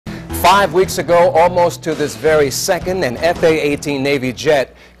5 weeks ago, almost to this very second, an FA-18 Navy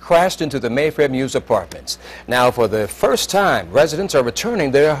jet crashed into the Mayfair Mews apartments. Now, for the first time, residents are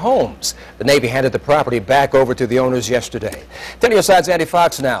returning to their homes. The Navy handed the property back over to the owners yesterday. 10 Your Side's Andy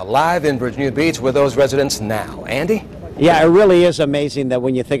Fox now, live in Virginia Beach with those residents now. Andy? Yeah, it really is amazing that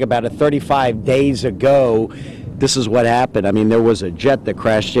when you think about it, 35 days ago, this is what happened. I mean, there was a jet that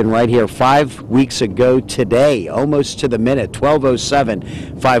crashed in right here 5 weeks ago today, almost to the minute,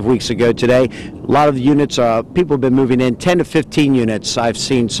 12:07, 5 weeks ago today. A lot of units, people have been moving in, 10 to 15 units I've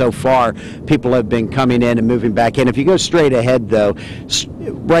seen so far. People have been coming in and moving back in. If you go straight ahead, though,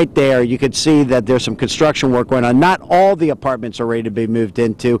 right there, you can see that there's some construction work going on. Not all the apartments are ready to be moved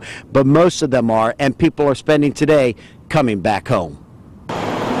into, but most of them are, and people are spending today coming back home.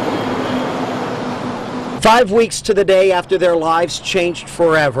 5 weeks to the day after their lives changed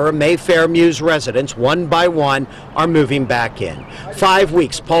forever, Mayfair Mews residents, one by one, are moving back in. 5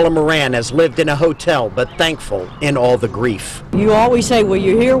 weeks, Paula Moran has lived in a hotel, but thankful in all the grief. You always say, well,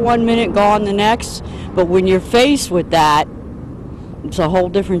 you're here one minute, gone the next, but when you're faced with that, it's a whole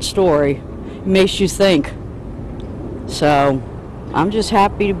different story. It makes you think. So, I'm just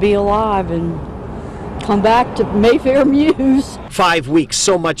happy to be alive and come back to Mayfair Mews. 5 weeks,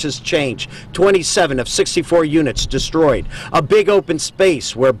 so much has changed. 27 of 64 units destroyed. A big open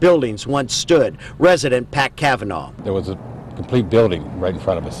space where buildings once stood. Resident Pat Cavanaugh. There was a complete building right in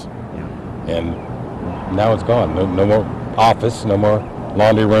front of us. And now it's gone. No more office, no more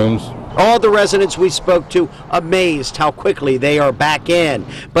laundry rooms. All the residents we spoke to amazed how quickly they are back in.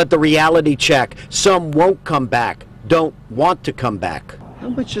 But the reality check, some won't come back, don't want to come back. How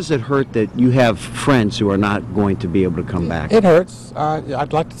much does it hurt that you have friends who are not going to be able to come back? It hurts.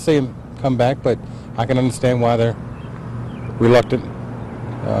 I'd like to see them come back, but I can understand why they're reluctant.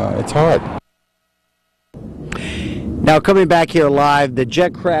 It's hard. Now, coming back here live, the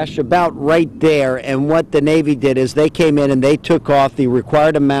jet crashed about right there, and what the Navy did is they came in and they took off the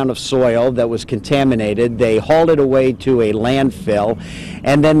required amount of soil that was contaminated. They hauled it away to a landfill,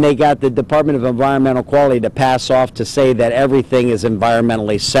 and then they got the Department of Environmental Quality to pass off to say that everything is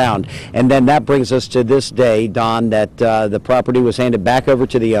environmentally sound. And then that brings us to this day, Don, that the property was handed back over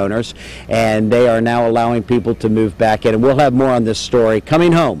to the owners, and they are now allowing people to move back in. And we'll have more on this story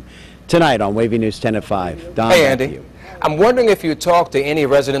coming home tonight on Wavy News 10 at 5. Don, hey, Andy. I'm wondering if you talked to any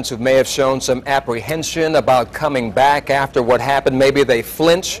residents who may have shown some apprehension about coming back after what happened. Maybe they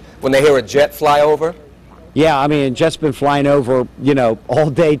flinch when they hear a jet fly over. Yeah, I mean, jet's been flying over, you know,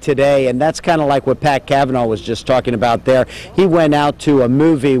 all day today, and that's kind of like what Pat Cavanaugh was just talking about there. He went out to a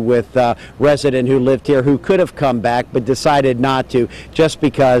movie with a resident who lived here who could have come back but decided not to just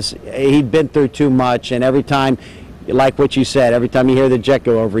because he'd been through too much, and every time, like what you said, every time you hear the jet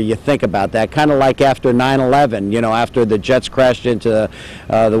go over, you think about that. Kind of like after 9/11, you know, after the jets crashed into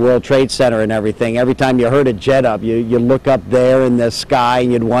the World Trade Center and everything. Every time you heard a jet up, you look up there in the sky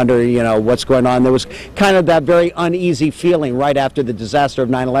and you'd wonder, you know, what's going on. There was kind of that very uneasy feeling right after the disaster of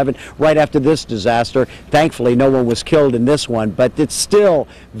 9/11, right after this disaster. Thankfully, no one was killed in this one, but it's still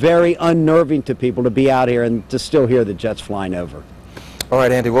very unnerving to people to be out here and to still hear the jets flying over. All right,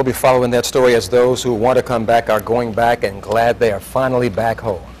 Andy, we'll be following that story as those who want to come back are going back and glad they are finally back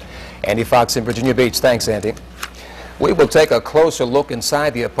home. Andy Fox in Virginia Beach. Thanks, Andy. We will take a closer look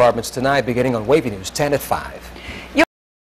inside the apartments tonight beginning on Wavy News 10 at 5.